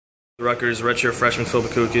Rutgers, redshirt freshman Phil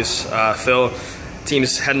Bakuckas. Phil,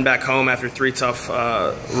 team's heading back home after 3 tough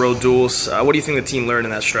road duels. What do you think the team learned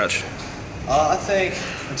in that stretch? I think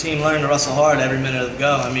the team learned to wrestle hard every minute of the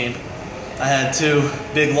go. I mean, I had 2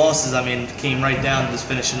 big losses. I mean, came right down to just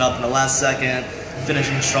finishing up in the last second,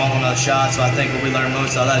 finishing strong on those shots. So I think what we learned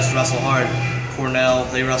most out of that is wrestle hard. Cornell,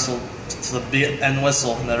 they wrestled to the end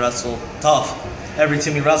whistle, and they wrestled tough. Every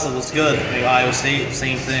team we wrestled was good. I mean, Iowa State,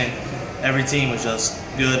 same thing. Every team was just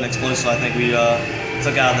good and explosive. I think we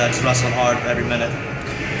took out of that just wrestling hard every minute.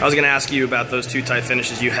 I was going to ask you about those 2 tight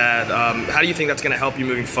finishes you had. How do you think that's going to help you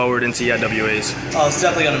moving forward into EIWAs? Oh, it's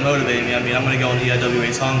definitely going to motivate me. I mean, I'm going to go into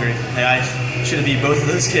EIWAs hungry. Hey, I should have beat both of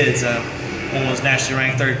those kids. One was nationally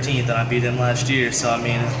ranked 13th, and I beat him last year. So, I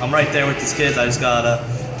mean, I'm right there with these kids. I just got to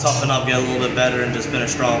toughen up, get a little bit better, and just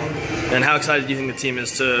finish strong. And how excited do you think the team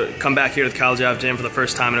is to come back here to the College Ave gym for the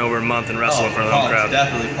first time in over a month and wrestle in front of the home crowd?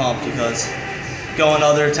 Definitely pumped, because going to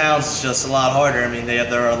other towns is just a lot harder. I mean, they have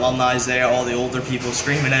their alumni there, all the older people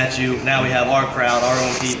screaming at you. Now we have our crowd, our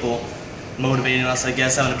own people motivating us. I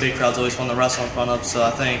guess having a big crowd is always fun to wrestle in front of. So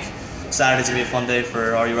I think Saturday's going to be a fun day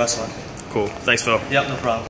for RU wrestling. Cool. Thanks, Phil. Yep, no problem.